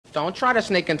Don't try to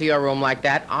sneak into your room like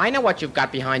that. I know what you've got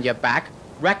behind your back.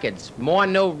 Records. More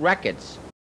new records.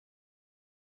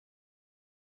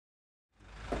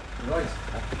 Right.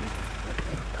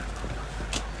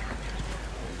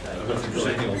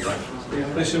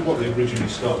 This is what they originally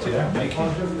started out making.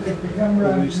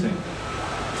 All these things.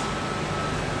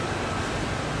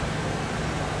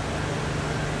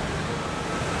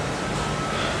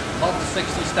 Of the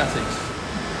 60 statics.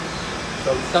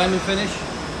 So diamond finish.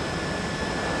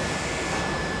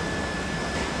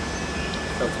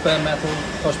 So it's bare metal,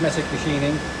 cosmetic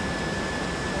machining.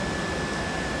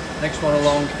 Next one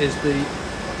along is the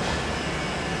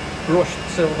brushed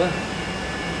silver.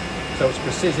 So it's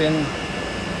precision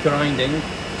grinding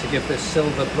to give this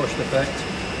silver brushed effect,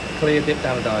 clear dipped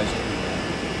anodized.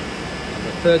 And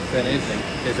the third finish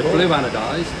is a blue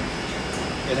anodized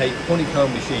in a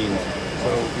honeycomb machine.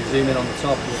 So if you zoom in on the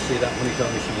top, you'll see that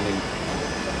honeycomb machining.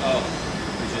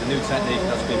 Which is a new technique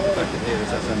that's been perfected here at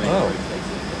SME. Oh.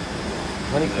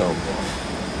 Honeycomb.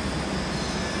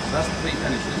 So that's the three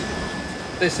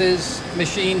finishes. This is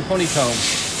machine honeycomb.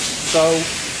 So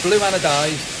blue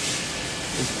anodized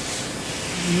is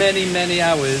many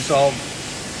hours of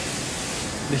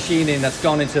machining that's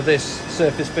gone into this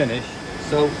surface finish.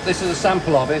 So this is a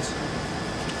sample of it.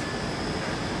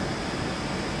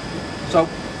 So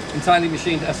entirely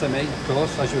machined SME, of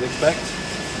course, as you would expect.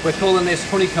 We're calling this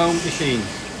honeycomb machine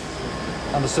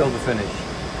and the silver finish.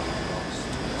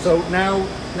 So now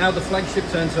the flagship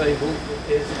turntable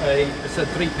is it's a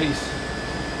three-piece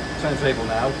turntable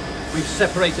now. We've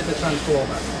separated the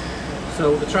transformer.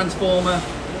 So the transformer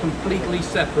completely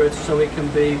separate, so it can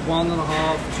be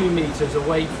 1.5, 2 meters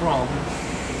away from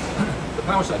the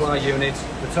power supply unit,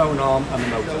 the tone arm and the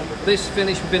motor. This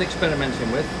finish we've been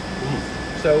experimenting with.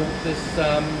 So this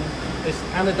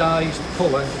anodized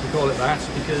colour, if we call it that,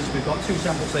 because we've got two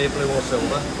samples here, blue or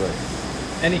silver.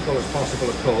 Right. Any colour is possible,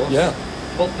 of course. Yeah.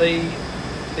 But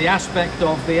the aspect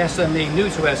of the SME, new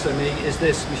to SME, is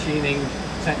this machining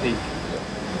technique.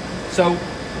 So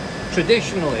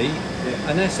traditionally,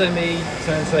 an SME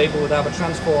turntable would have a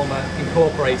transformer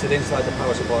incorporated inside the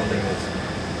power supply unit.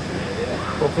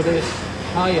 But for this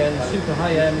high-end, super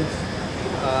high-end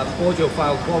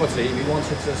audiophile quality, we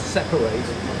wanted to separate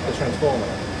the transformer.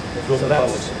 So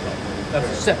that's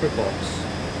a separate box.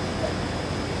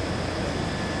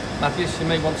 Matthews, you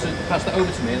may want to pass that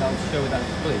over to me and I'll show you that,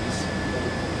 please.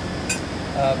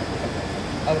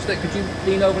 Alastair, could you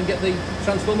lean over and get the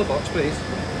transformer box, please?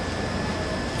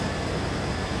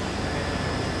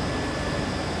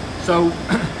 So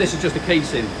this is just a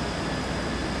casing.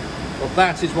 Well,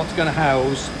 that is what's going to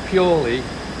house purely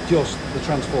just the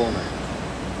transformer.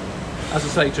 As I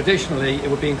say, traditionally it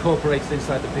would be incorporated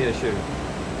inside the PSU.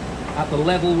 At the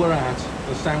level we're at,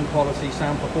 the sound quality,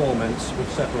 sound performance,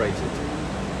 we've separated.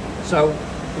 So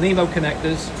LEMO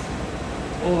connectors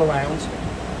all around,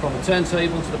 from the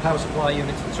turntable to the power supply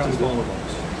unit to the transformer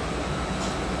box.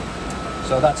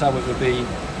 So that's how it would be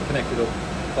connected up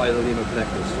via the LEMO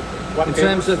connectors. In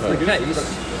terms of the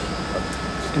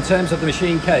case, in terms of the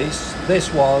machine case, this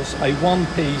was a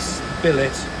one-piece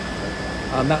billet,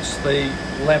 and that's the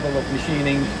level of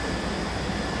machining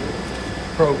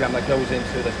program that goes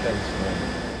into this case.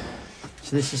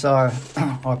 So this is our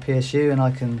PSU, and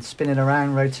I can spin it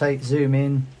around, rotate, zoom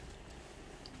in.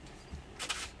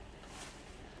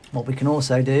 What we can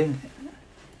also do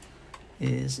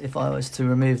is, if I was to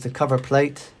remove the cover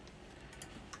plate,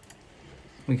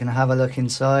 we can have a look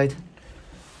inside,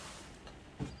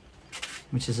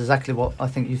 which is exactly what I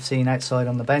think you've seen outside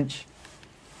on the bench.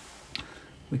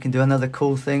 We can do another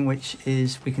cool thing, which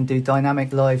is we can do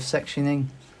dynamic live sectioning.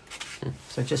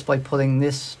 So just by pulling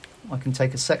this, I can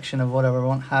take a section of whatever I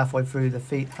want, halfway through the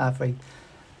feet, halfway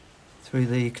through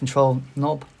the control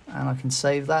knob, and I can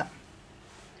save that.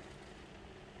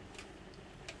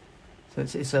 So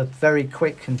it's a very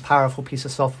quick and powerful piece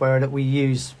of software that we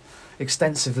use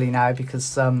extensively now,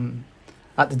 because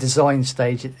at the design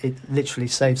stage it literally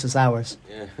saves us hours.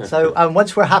 Yeah. So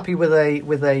once we're happy with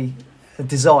a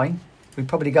design, we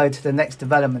probably go to the next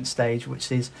development stage,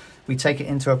 which is we take it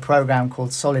into a program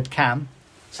called Solid Cam.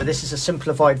 So this is a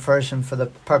simplified version for the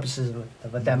purposes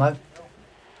of a demo.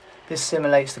 This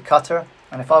simulates the cutter,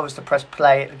 and if I was to press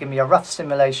play, it would give me a rough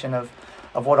simulation of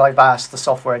what I've asked the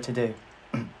software to do.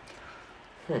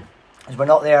 As we're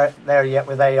not there yet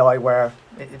with AI, where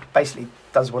it basically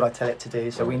does what I tell it to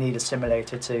do, so we need a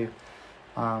simulator to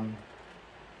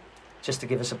just to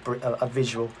give us a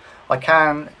visual. I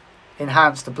can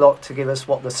enhance the block to give us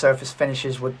what the surface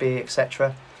finishes would be,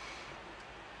 etc.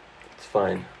 It's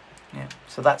fine. Yeah,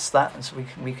 so that's that. And so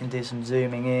we can do some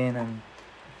zooming in, and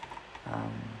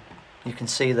you can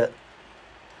see that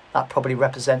that probably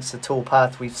represents the tool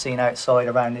path we've seen outside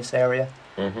around this area.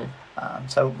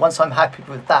 So once I'm happy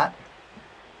with that,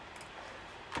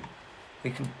 we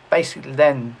can basically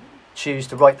then choose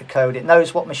to write the code. It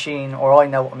knows what machine, or I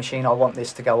know what machine I want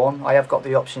this to go on. I have got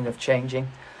the option of changing.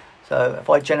 So if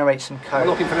I generate some code...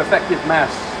 We're looking for an effective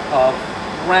mass of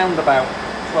round about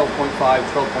 12.5,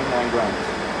 12.9 grams.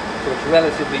 So it's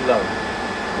relatively low.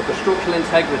 But the structural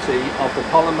integrity of the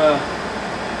polymer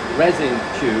resin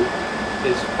tube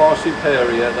is far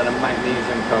superior than a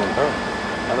magnesium cone.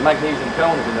 Now the magnesium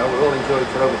cone, as you know, we've all enjoyed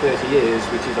for over 30 years,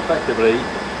 which is effectively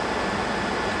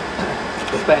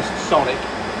the best sonic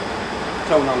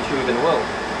tone-on tube in the world.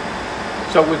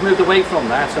 So we've moved away from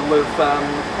that, and we've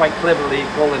quite cleverly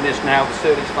calling this now the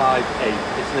Series 5A.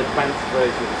 It's an advanced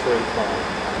version of the Series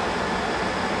 5.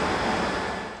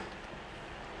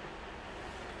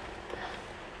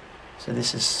 So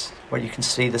this is where you can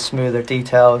see the smoother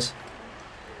details.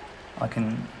 I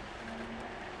can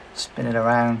spin it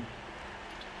around.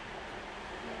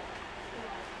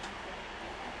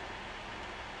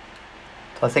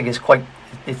 So I think it's quite,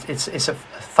 it's a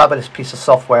fabulous piece of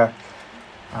software.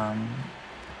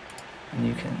 And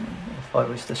you can, if I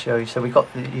was to show you, so we got,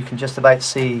 you can just about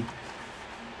see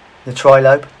the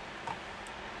tri-lobe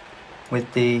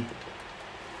with the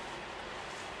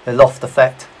loft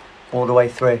effect all the way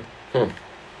through.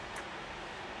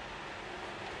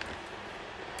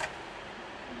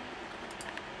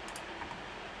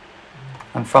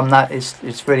 And from that,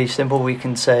 it's really simple. We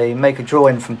can say make a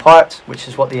drawing from parts, which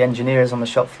is what the engineers on the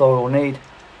shop floor will need.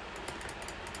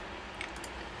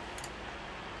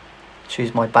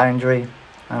 Choose my boundary,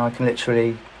 and I can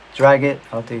literally drag it.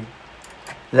 I'll do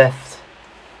left.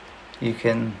 You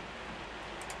can,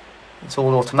 it's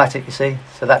all automatic, you see.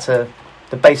 So that's the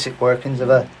basic workings of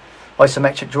a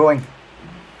isometric drawing.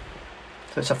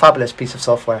 So it's a fabulous piece of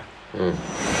software. Yeah.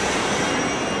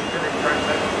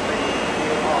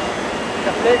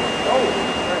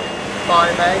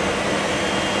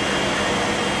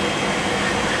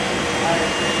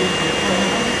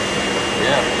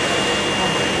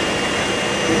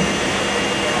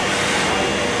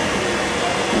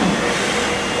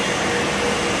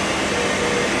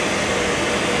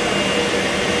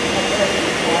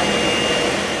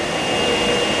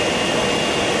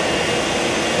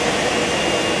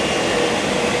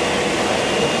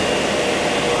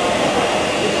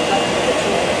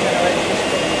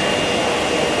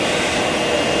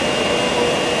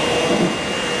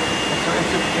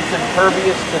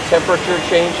 Impervious to temperature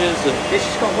changes. And this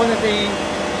has got one of the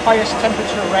highest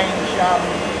temperature range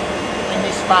in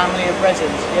this family of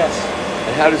resins, yes.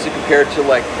 And how does it compare to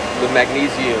like the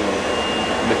magnesium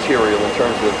material in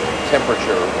terms of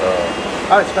temperature?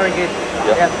 Oh, it's very good.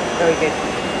 Yeah, very good.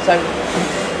 So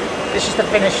this is the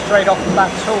finish straight off of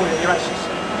that tool that you're actually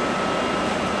seeing.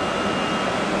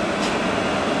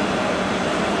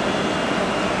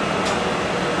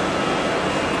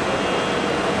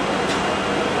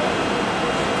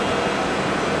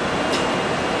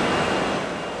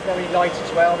 Very light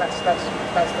as well. That's the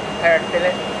prepared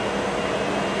billet.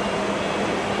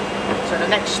 So the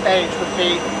next stage would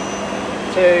be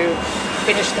to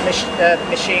finish the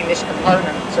machine this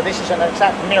component. So this is an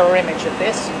exact mirror image of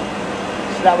this.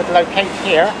 So that would locate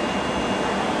here.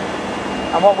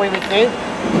 And what we would do,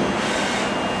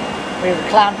 we would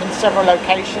clamp in several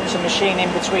locations and machine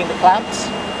in between the clamps,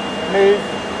 move,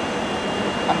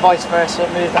 and vice versa,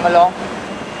 move them along.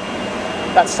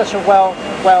 That's such a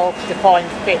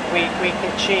well-defined fit. We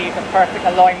can achieve a perfect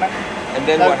alignment. And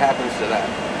then what happens to that?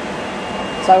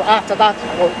 So after that,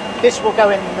 this will go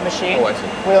in the machine. Oh, I see.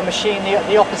 We'll machine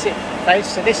the opposite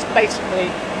face. So this basically,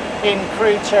 in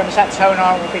crude terms, that tone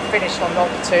arm will be finished on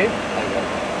lot 2.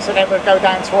 So then we'll go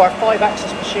down to our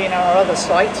 5-axis machine on our other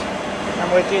site, and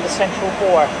we'll do the central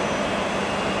bore.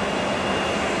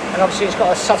 And obviously it's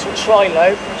got a subtle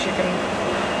tri-lobe, which you can...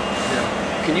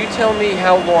 Can you tell me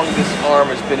how long this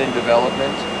arm has been in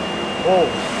development? Oh,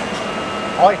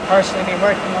 I've personally been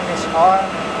working on this arm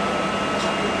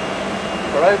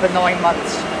for over 9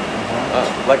 months.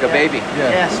 Like a baby?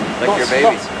 Yes. Like your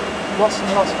baby? Lots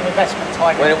and lots of investment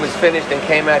time. When it was finished and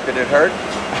came out, did it hurt?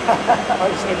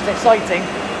 It was exciting.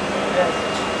 Yes.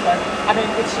 So, I mean,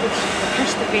 it's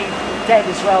acoustically dead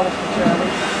as well, Mr. Shirley.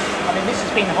 I mean, this has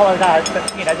been hollowed out, but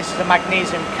you know, this is a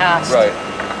magnesium cast. Right.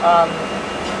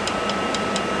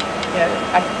 Yeah,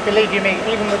 and believe you me,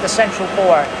 even with the central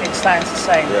bore, it stands the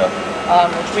same. Yeah.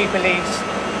 Which we believe,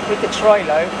 with the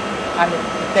tri-lobe and the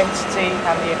density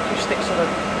and the acoustic sort of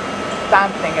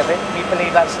dampening of it, we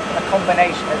believe that's a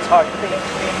combination that's hard to beat.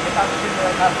 The other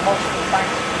people that have multiple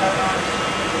banks of tone arms,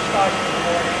 starting in the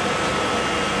morning,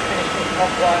 finish with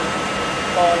top 1,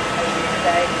 5, maybe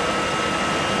day.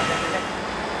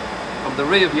 From the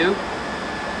rear view,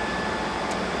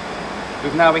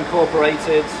 we've now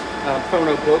incorporated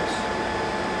phono plugs.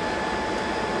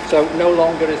 So no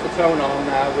longer is the tone arm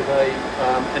now with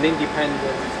an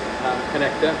independent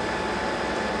connector.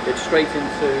 It's straight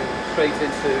into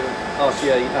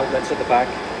RCA outlets at the back,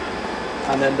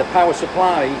 and then the power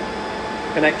supply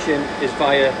connection is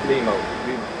via LEMO.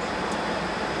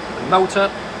 The motor,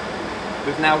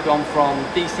 we've now gone from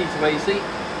DC to AC.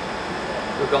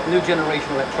 We've got new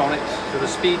generation electronics, so the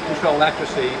speed control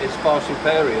accuracy is far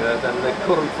superior than the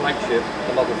current flagship,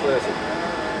 the Model 30.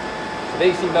 So the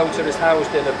AC motor is housed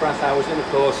in a brass housing, of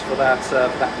course, for that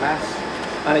mass,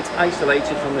 and it's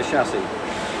isolated from the chassis.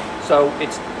 So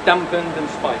it's dampened and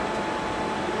spiked,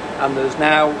 and there's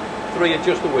now 3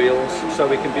 adjuster wheels, so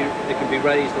it can be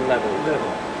raised and leveled. So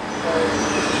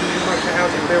this is a new motor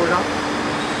housing build up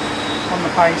on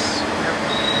the base.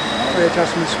 3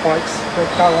 adjustment spikes that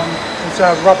go on. There's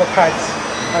rubber pads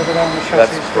over there on the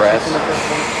chassis. That's brass.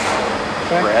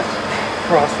 Okay. Brass.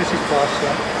 Brass. This is brass.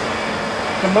 Yeah.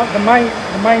 The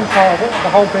main part of it,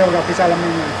 the whole build up is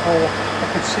aluminium for a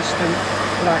consistent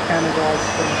black anodized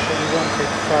finish that we wanted.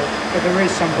 So, but there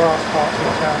is some brass parts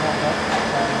which are not that.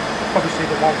 Obviously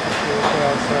the weight issue as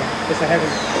well. So it's a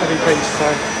heavy piece.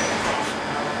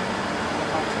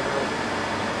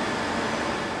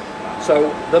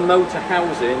 So the motor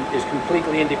housing is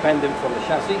completely independent from the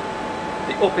chassis.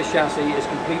 The upper chassis is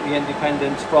completely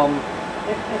independent from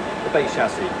the base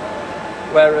chassis.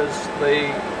 Whereas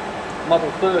the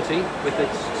Model 30 with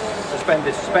its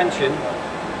suspended suspension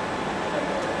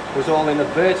was all in a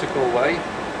vertical way.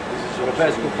 This is a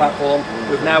vertical platform.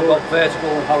 We've now got vertical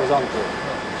and horizontal.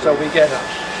 So we get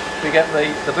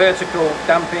the vertical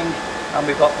damping, and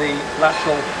we've got the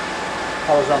lateral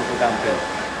horizontal damping.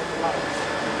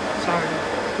 So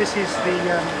this is the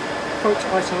foot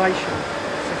isolation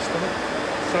system.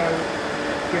 So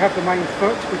you have the main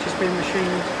foot which has been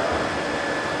machined.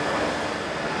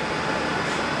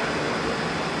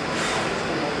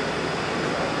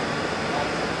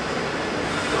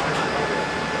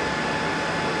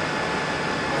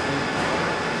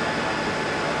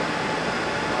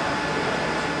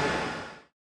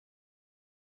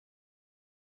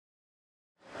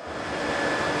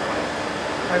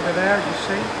 Over there, as you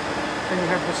see. Then you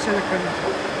have the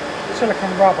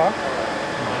silicone rubber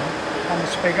on the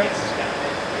spigots.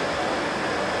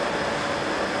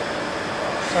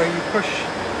 So you push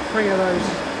 3 of those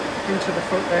into the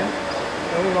foot then.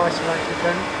 They're all isolated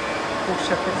then, all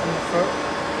separate from the foot.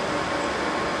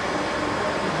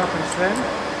 What happens then?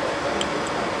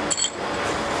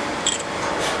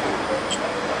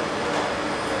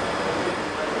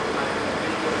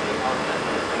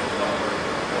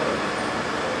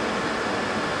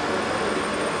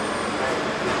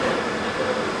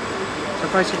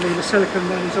 Basically the silicone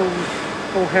then is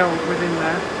all held within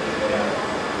there,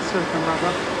 silicone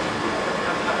rubber,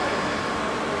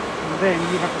 and then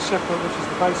you have the separate, which is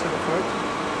the base of the foot,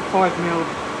 5mm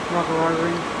rubber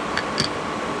O-ring.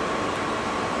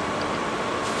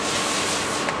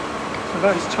 So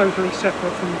that is totally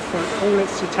separate from the foot. All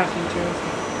it's attaching to is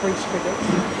the 3 spigots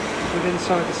within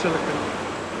inside the silicone.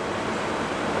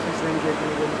 This is then giving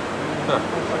you the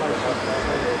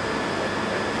isolation.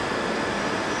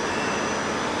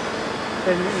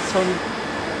 Then it's on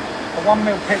a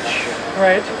 1mm pitch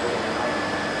thread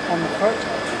on the foot,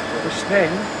 which then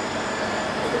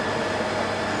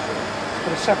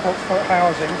got a separate foot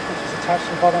housing which is attached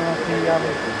to the bottom of the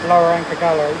lower anchor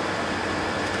gallery.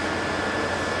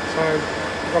 So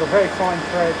you've got a very fine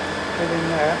thread within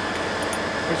there,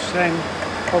 which then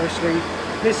obviously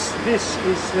this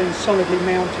is then solidly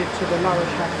mounted to the lower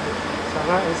chassis. So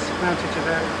that is mounted to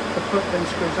there. The foot then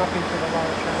screws up into the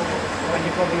lower chassis, and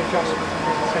you've got the adjustment and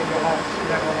you can set your height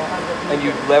level up. And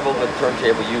you level the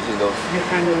turntable using those? You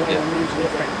can level them using the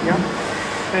thing, yeah.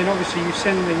 Then obviously you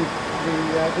send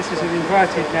this is an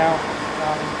inverted now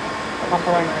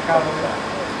upper anchor gallery.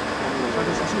 So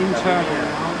this is internal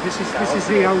now. This is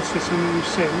the old system that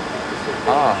you've seen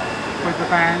with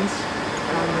the bands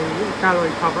and the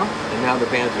gallery cover. And now the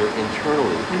bands are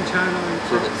internally. Internally.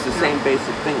 So it's the same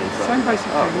basic thing inside. Same basic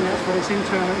thing, yes, but it's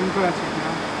inverted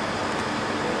now.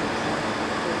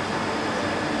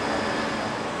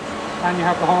 And you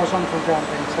have the horizontal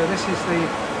damping. So this is the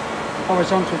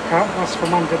horizontal cut, that's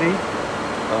from underneath.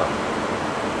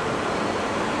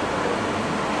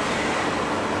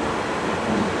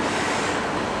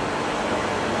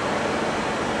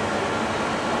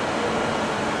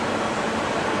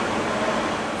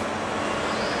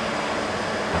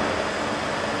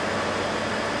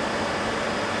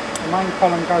 The main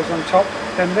column goes on top.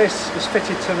 Then this is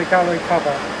fitted to the gallery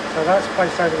cover, so that's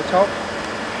placed over the top.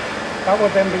 That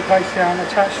will then be placed down,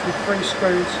 attached with 3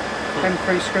 screws, then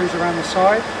 3 screws around the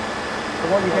side. So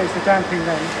what you get is the damping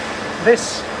then.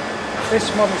 This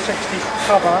Model 60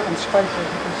 cover and spacer, as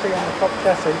you can see on the top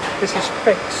chassis, this is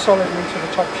fixed solidly to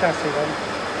the top chassis then.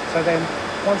 So then,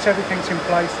 once everything's in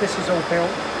place, this is all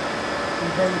built, and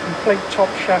then the complete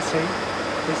top chassis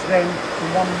is then, in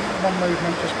one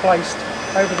movement, just placed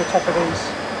over the top of these,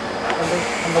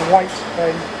 and the weight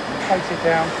then plated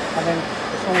down, and then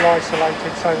it's all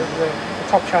isolated so that the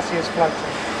top chassis is floating.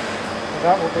 So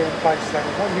that will be in place then.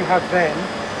 What you have then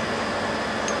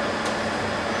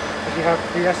is you have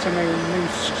the SME new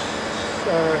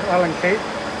Allen key,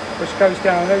 which goes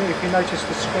down. If you notice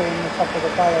the screw on the top of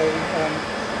the barrel,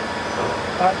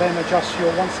 that then adjusts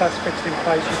once that's fixed in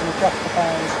place, you can adjust the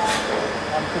band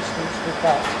and distance with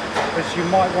that. Because you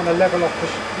might want to level off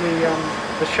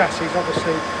the chassis,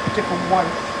 obviously different weight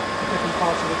for different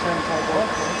parts of the turntable.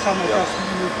 Some adjustment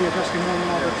you would be adjusting one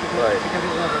another to get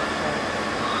it level.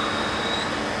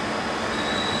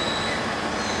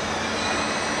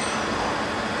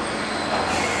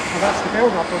 So that's the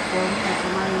build up of the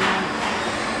main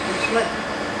slip.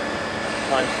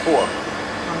 Times 4.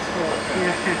 Times 4,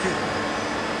 yeah.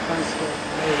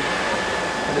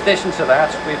 In addition to that,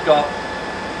 we've got,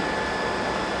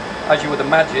 as you would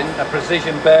imagine, a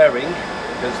precision bearing,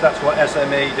 because that's what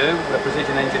SME do, we're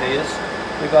precision engineers.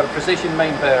 We've got a precision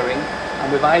main bearing, and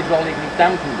we've hydraulically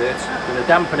dampened it with a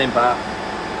dampening bath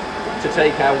to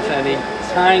take out any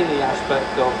tiny aspect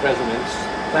of resonance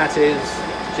that is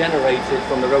generated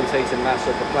from the rotating mass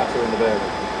of the platter and the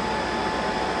bearing.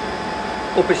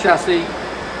 Upper chassis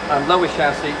and lower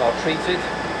chassis are treated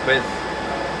with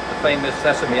famous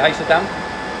SME isodamp.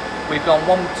 We've gone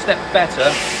one step better,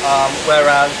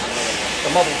 whereas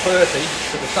the Model 30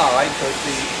 to the side, so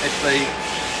it's the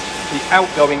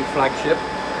outgoing Flagship,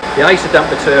 the isodamp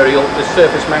material is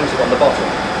surface mounted on the bottom.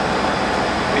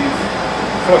 We've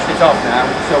flushed it off now,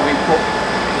 so we've put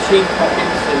machine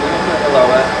pockets in the upper and the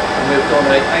lower, and we've done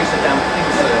an isodamp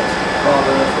insert rather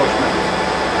than a flush mount.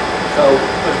 So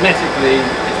cosmetically,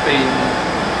 it's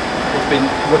been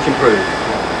much improved.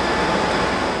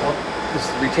 This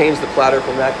retains the platter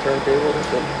from that turntable?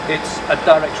 It's a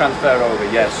direct transfer over,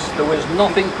 yes. There was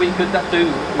nothing we could do,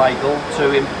 Michael,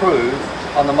 to improve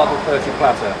on the Model 30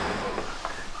 platter.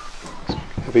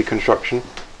 Heavy construction.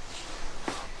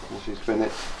 As you spin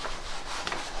it.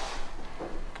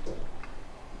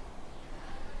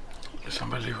 It's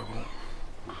unbelievable.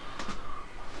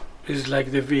 It's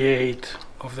like the V8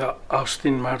 of the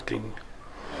Aston Martin.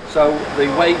 So the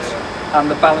weight and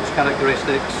the balance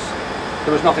characteristics,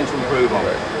 there was nothing to improve on.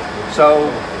 So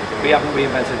we haven't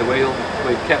reinvented the wheel,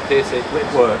 we've kept it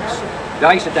works. The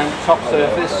isodamp top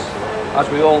surface, as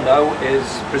we all know, is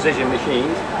precision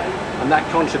machined, and that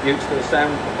contributes to the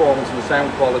sound performance and the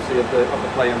sound quality of the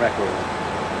playing record.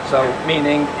 So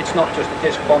meaning it's not just a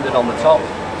disc bonded on the top,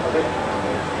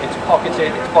 it's pocketed,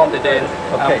 it's bonded in,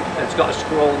 it's got a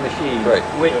scroll machine,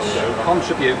 which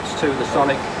contributes to the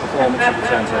sonic performance of the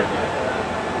turntable.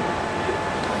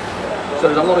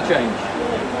 So there's a lot of change.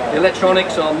 The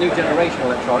electronics are new generation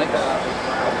electronics,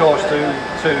 of course, to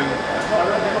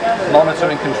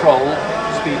monitor and control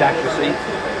speed accuracy.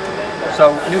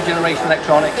 So new generation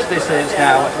electronics, this is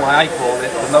now, that's why I call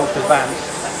it the most advanced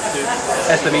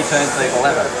SME turntable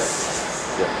ever.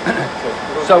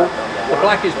 So the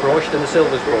black is brushed and the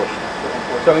silver is brushed.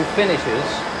 So in finishes,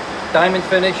 diamond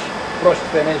finish, brushed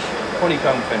finish,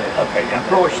 honeycomb finish. And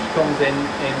brushed comes in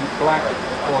black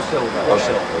or silver.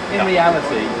 In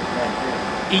reality,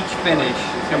 each finish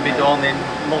can be done in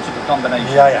multiple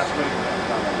combinations.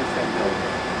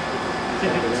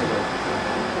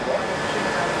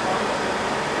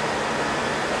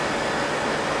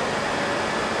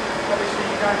 Obviously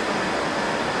you go from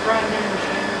brand new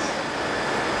machines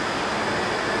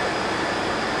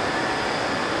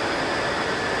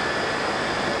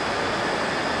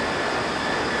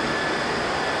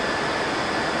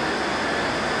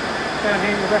down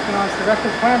here you recognise the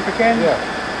record clamp again.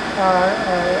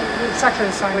 It's actually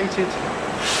the same completed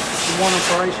in one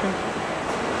operation.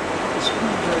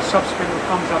 The subscript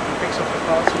comes up and picks up the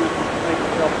parts and we can complete the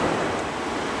job.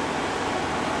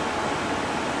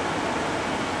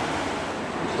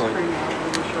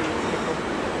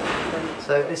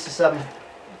 So this is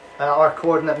our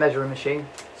coordinate measuring machine,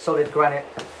 solid granite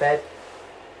bed,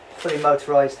 fully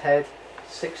motorised head,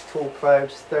 6 tool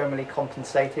probes, thermally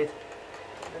compensated.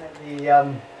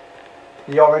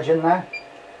 The origin now.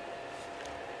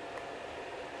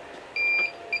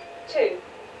 2.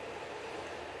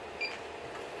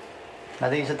 Now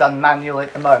these are done manual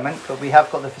at the moment, but we have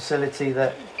got the facility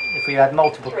that If we had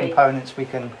multiple components, we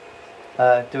can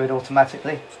do it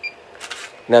automatically.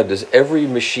 Now, does every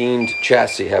machined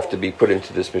chassis have to be put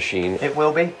into this machine? It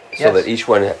will be, so that each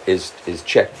one is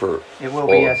checked for. It will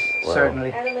be, yes, wow.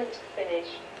 certainly. Element finish.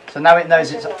 So now it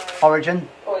knows its origin.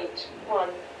 Point 1.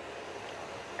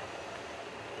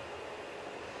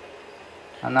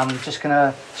 And I'm just going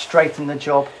to straighten the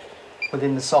job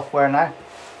within the software now.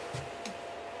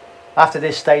 After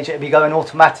this stage, it'll be going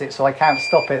automatic, so I can't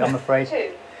stop it, I'm afraid.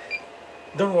 2.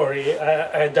 Don't worry,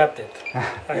 I adapted.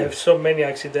 I have so many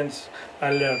accidents,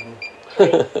 I learn. 3.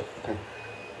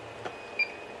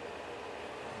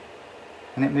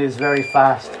 And it moves very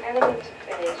fast. Element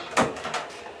finish.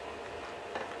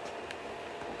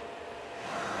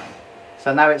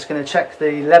 So now it's going to check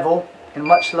the level in a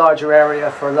much larger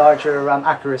area for larger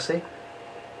accuracy.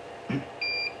 And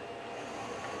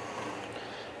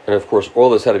of course, all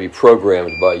this had to be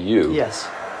programmed by you. Yes.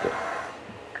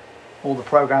 All the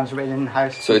programs written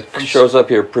in-house. So it shows up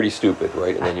here pretty stupid,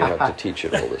 right? And then you have to teach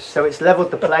it all this. So it's leveled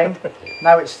the plane.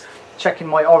 Now it's checking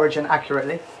my origin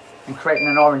accurately and creating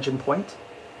an origin point.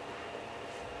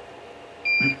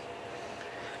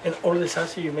 And all the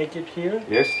chassis, you make it here?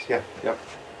 Yes, yeah, yep,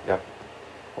 yep.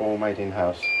 All made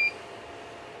in-house.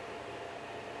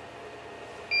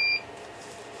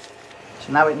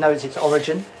 So now it knows its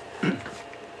origin.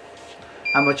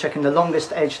 And we're checking the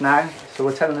longest edge now, so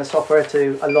we're telling the software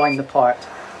to align the part.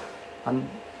 And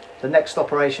the next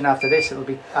operation after this, it will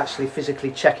be actually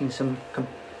physically checking some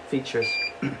features.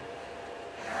 So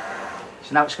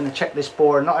now it's going to check this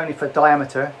bore not only for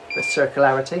diameter, but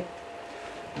circularity.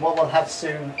 And what we'll have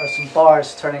soon are some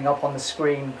bars turning up on the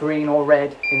screen, green or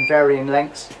red, in varying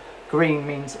lengths. Green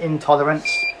means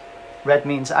intolerance, red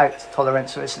means out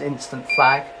tolerance, so it's an instant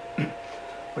flag.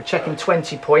 We're checking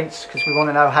 20 points because we want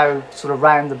to know how sort of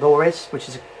round the bore is, which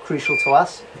is crucial to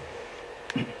us.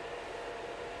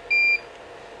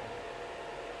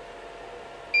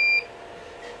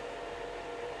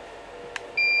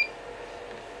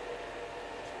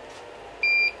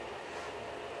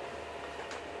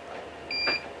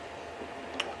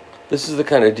 This is the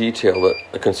kind of detail that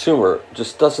a consumer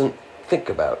just doesn't think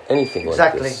about anything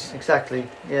like this. Exactly,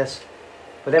 yes.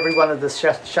 But every one of the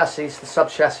chassis, the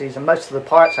sub-chassis, and most of the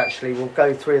parts actually will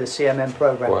go through the CMM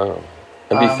program. Wow.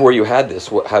 And before you had this,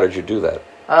 how did you do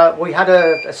that? We had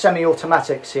a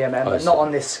semi-automatic CMM, but not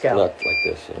on this scale. Not like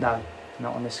this. Yeah. No,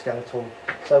 not on this scale at all.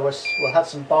 So we'll have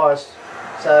some bars.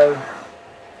 So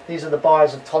these are the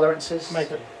bars of tolerances.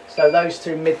 So those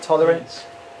two mid-tolerance.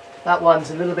 That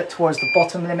one's a little bit towards the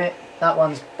bottom limit. That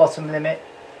one's bottom limit.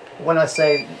 When I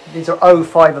say these are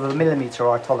 0.5 of a millimetre,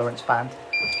 our tolerance band.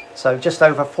 So just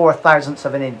over 0.04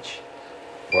 of an inch.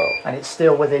 Wow. And it's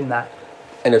still within that.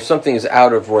 And if something is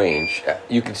out of range,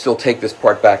 you can still take this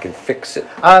part back and fix it?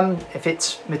 If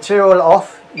it's material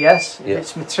off, yes. If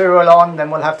it's material on, then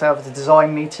we'll have to have the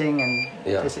design meeting, and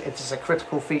if it's a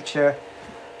critical feature,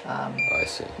 I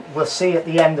see. We'll see at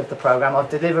the end of the program. I've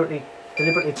deliberately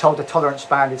told the tolerance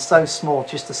band it's so small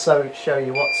just to show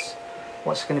you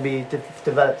what's going to be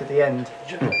developed at the end.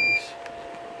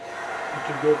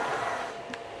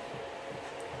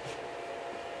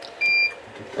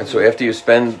 And so after you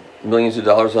spend millions of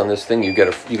dollars on this thing, you get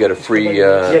a free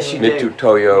Mitsu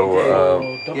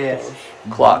Toyo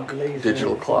clock,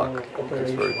 digital clock.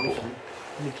 That's very cool.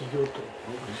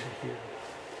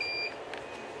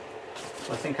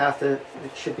 So I think it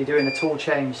should be doing a tool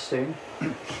change soon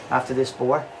after this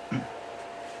bore.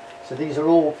 So these are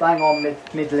all bang on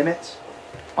mid limits.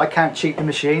 I can't cheat the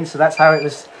machine, so that's how it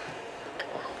was.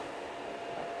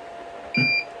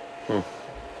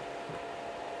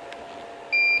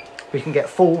 We can get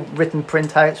full written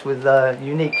printouts with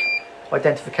unique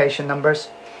identification numbers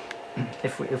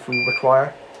if we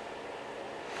require.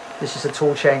 This is a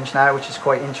tool change now, which is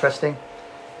quite interesting.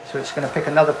 So it's going to pick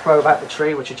another probe out the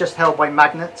tree, which are just held by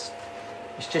magnets.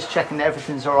 It's just checking that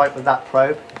everything's all right with that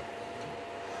probe.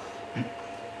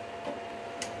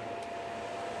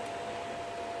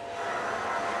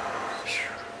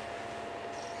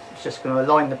 It's just going to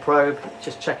align the probe,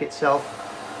 just check itself.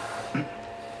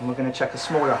 And we're going to check a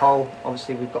smaller hole.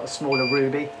 Obviously we've got a smaller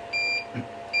ruby.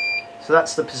 So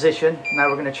that's the position. Now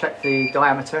we're going to check the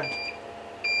diameter.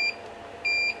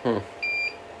 And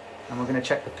we're going to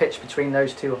check the pitch between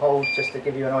those two holes just to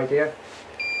give you an idea.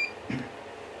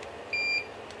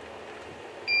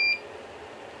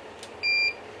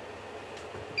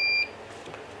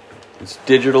 It's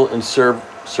digital in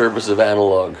service of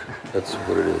analog. That's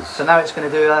what it is. So now it's going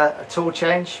to do a tool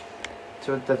change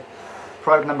to the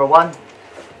probe number 1.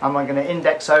 And I'm going to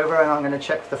index over and I'm going to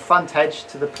check the front edge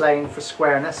to the plane for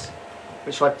squareness,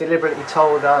 which I've deliberately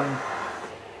told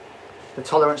the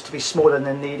tolerance to be smaller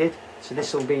than needed. So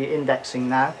this will be indexing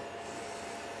now.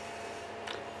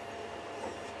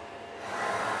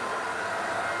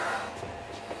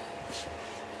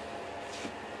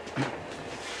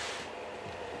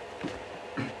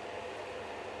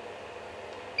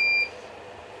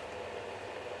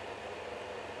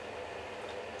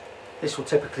 This will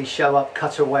typically show up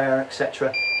cutter wear,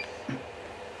 etc.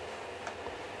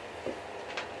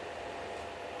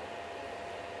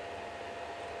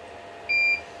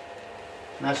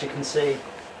 And as you can see,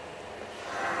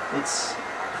 it's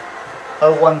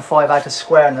 0.15 out of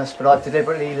squareness, but I've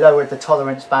deliberately lowered the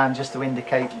tolerance band just to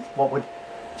indicate what would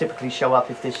typically show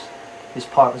up if this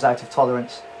part was out of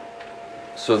tolerance.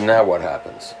 So now what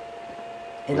happens?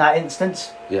 In that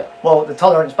instance? Yeah. Well, the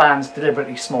tolerance band's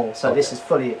deliberately small, so this is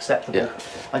fully acceptable. Yeah.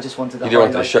 I just wanted to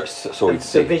highlight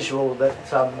the visual that,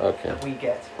 that we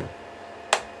get.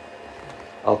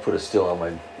 I'll put a still on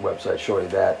my website showing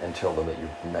that and tell them that you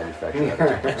manufacture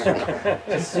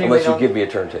that. Unless you give me a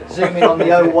turntable. Zoom in on the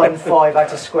 0.15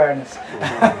 out of squareness.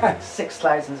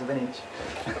 6/1000 of an inch.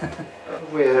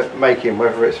 We're making,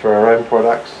 whether it's for our own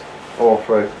products or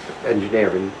for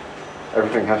engineering,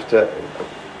 everything has to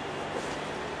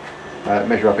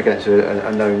measure up against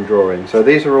a known drawing. So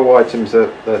these are all items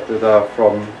that are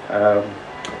from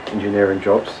engineering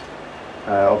jobs.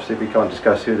 Obviously we can't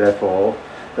discuss who they're for.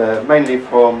 They're mainly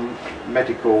from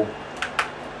medical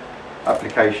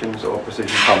applications or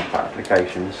precision pump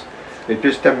applications. It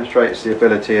just demonstrates the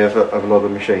ability of a lot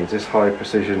of machines. This high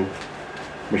precision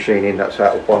machining that's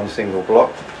out of one single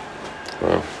block.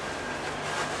 Wow.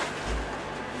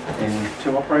 In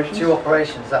 2 operations? 2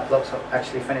 operations that block's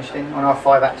actually finished in on our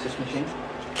 5-axis machine.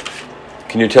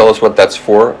 Can you tell us what that's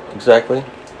for exactly?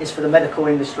 It's for the medical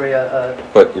industry.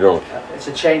 But you don't. It's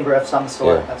a chamber of some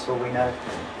sort. Yeah. That's all we know.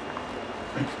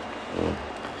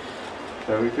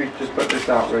 So we just put this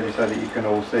out really so that you can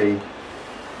all see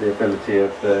the ability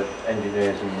of the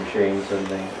engineers and machines and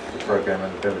the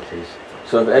programming abilities.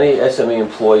 So if any SME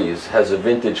employees has a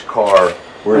vintage car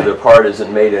where the part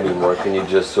isn't made anymore, can you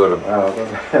just sort of,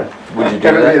 would you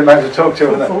do that? The man to talk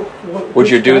to Would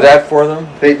you do that for them?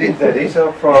 These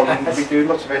are from, we do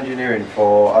lots of engineering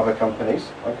for other companies,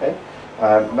 okay?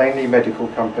 Mainly medical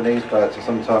companies, but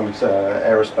sometimes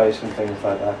aerospace and things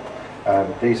like that.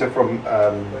 These are from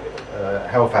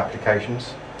health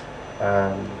applications,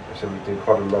 so we do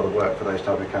quite a lot of work for those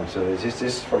type of companies. So this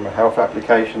is from a health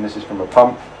application, this is from a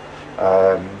pump,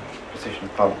 precision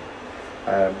pump.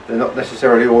 They're not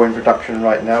necessarily all in production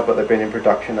right now, but they've been in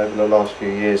production over the last few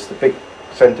years. The big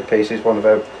centrepiece is one of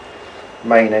our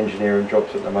main engineering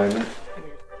jobs at the moment.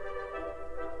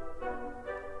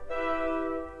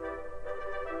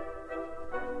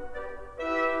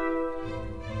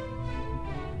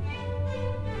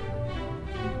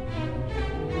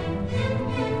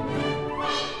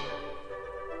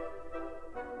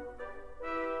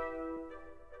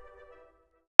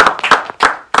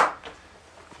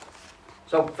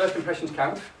 So first impressions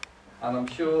count, and I'm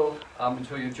sure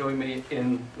you'll join me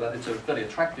in that it's a very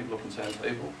attractive looking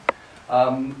turntable.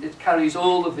 It carries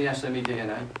all of the SME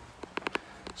DNA.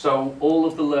 So all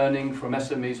of the learning from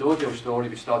SME's audio story,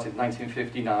 which started in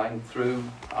 1959 through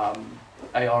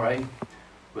ARA,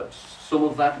 but some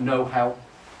of that know-how,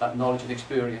 that knowledge and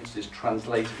experience is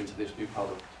translated into this new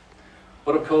product.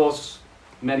 But of course,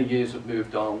 many years have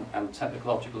moved on and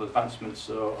technological advancements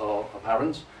are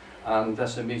apparent. And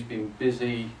SME's been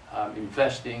busy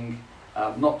investing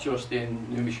not just in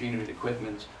new machinery and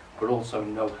equipment, but also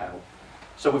know-how.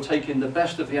 So we've taken the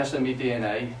best of the SME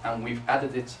DNA and we've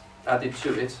added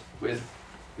to it with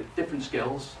different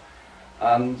skills,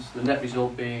 and the net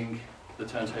result being the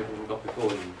turntable we've got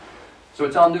before you. So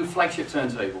it's our new flagship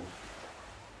turntable.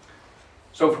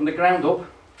 So from the ground up,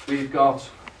 we've got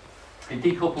a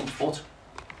decoupled foot,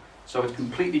 so it's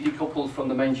completely decoupled from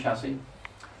the main chassis,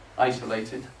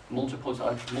 isolated, multiple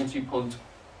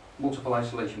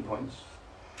isolation points.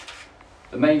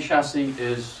 The main chassis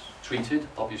is treated,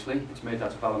 obviously, it's made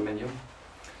out of aluminium.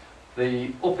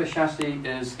 The upper chassis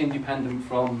is independent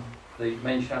from the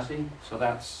main chassis, so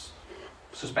that's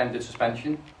suspended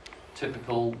suspension,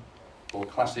 typical or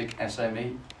classic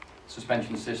SME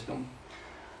suspension system.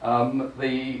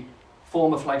 The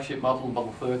former flagship model,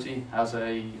 Model 30, has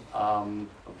a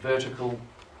vertical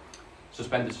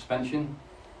suspended suspension,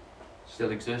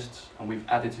 still exists, and we've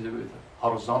added to it with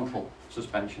horizontal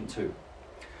suspension too.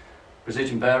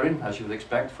 Precision bearing, as you would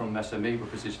expect from SME, we're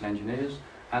precision engineers,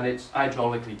 and it's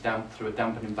hydraulically damped through a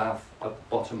dampening bath at the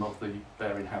bottom of the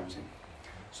bearing housing.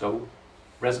 So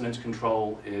resonance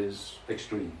control is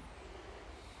extreme.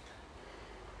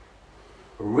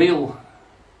 A real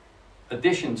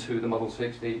addition to the Model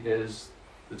 60 is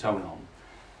the tone arm.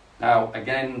 Now,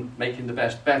 again, making the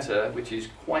best better, which is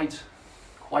quite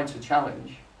a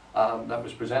challenge that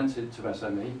was presented to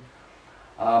SME.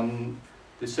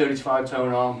 The Series 5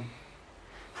 tone arm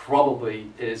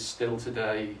probably is still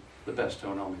today the best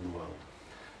tone arm in the world.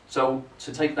 So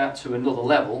to take that to another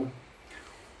level,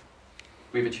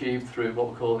 we've achieved through what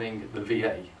we're calling the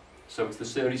VA. So it's the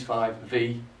Series 5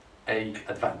 VA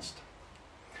Advanced.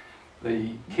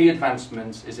 The key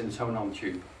advancement is in the tone arm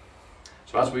tube.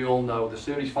 So as we all know, the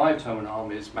Series 5 tone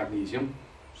arm is magnesium,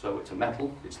 so it's a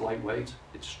metal, it's lightweight,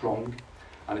 it's strong,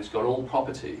 and it's got all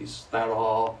properties that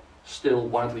are still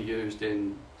widely used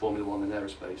in Formula 1 and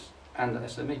aerospace and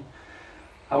SME.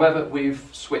 However, we've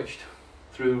switched.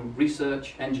 Through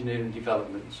research, engineering,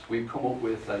 development, we've come up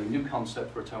with a new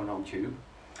concept for a tone arm tube.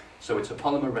 So it's a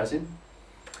polymer resin.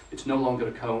 It's no longer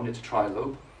a cone, it's a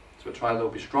trilobe. So a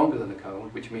trilobe is stronger than a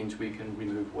cone, which means we can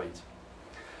remove weight.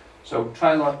 So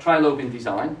trilobe in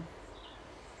design,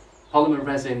 polymer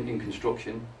resin in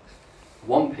construction,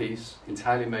 one piece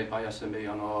entirely made by SME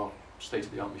on our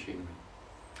state-of-the-art machinery.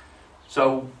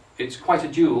 So it's quite a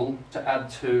jewel to add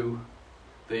to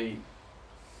the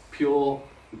pure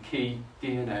and key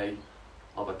DNA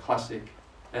of a classic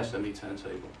SME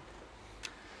turntable.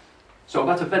 So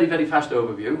that's a very, very fast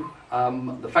overview.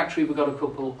 The factory, we've got a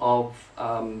couple of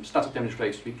static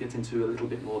demonstrations we get into a little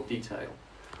bit more detail.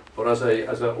 But as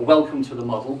a welcome to the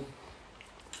model,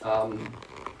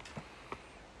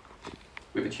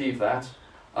 we've achieved that.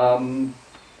 And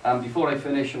before I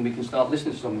finish and we can start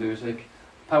listening to some music,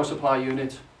 power supply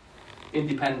unit,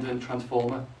 independent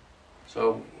transformer.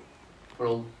 So for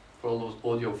all those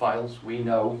audio files, we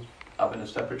know having a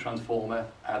separate transformer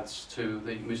adds to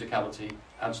the musicality,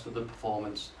 adds to the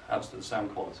performance, adds to the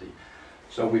sound quality.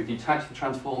 So we've detached the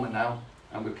transformer now,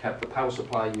 and we've kept the power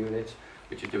supply unit,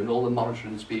 which is doing all the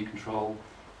monitoring and speed control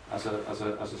as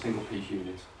a single piece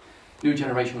unit. New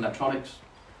generation electronics,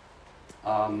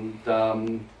 and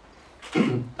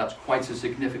that's quite a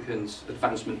significant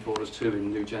advancement for us too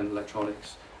in new gen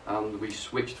electronics. And we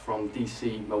switched from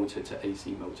DC motor to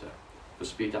AC motor for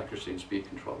speed accuracy and speed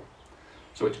control.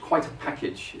 So it's quite a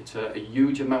package. It's a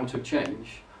huge amount of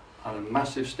change and a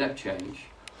massive step change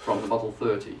from the Model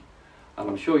 30. And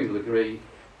I'm sure you'll agree,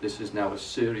 this is now a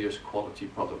serious quality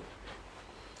product.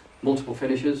 Multiple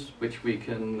finishes, which we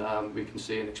can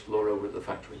see and explore over at the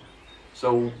factory.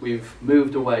 So we've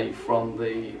moved away from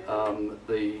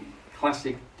the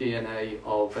classic DNA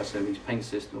of SME's paint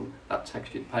system, that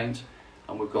textured paint,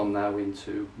 and we've gone now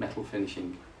into metal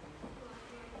finishing.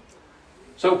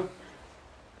 So,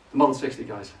 the Model 60,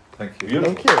 guys. Thank you.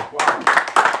 Thank you. Wow.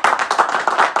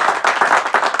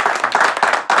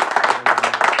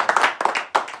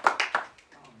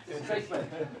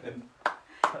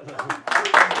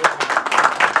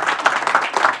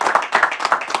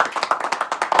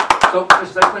 So,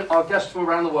 Mrs. Aikman, our guests from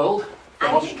around the world,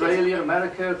 from Australia,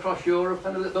 America, across Europe,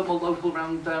 and a little bit more local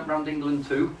around England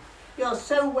too. You're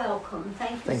so welcome.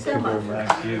 Thank you so much.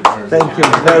 Thank you. Thank you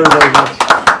very, very much.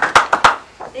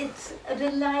 It's a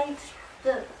delight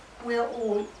that we're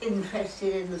all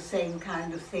interested in the same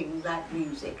kind of thing like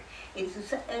music. It's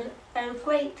a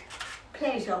great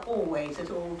pleasure always at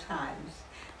all times.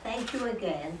 Thank you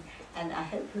again, and I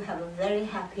hope you have a very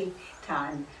happy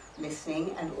time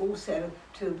listening and also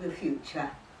to the future.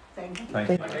 Thank you. Thank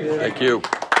you. Thank you.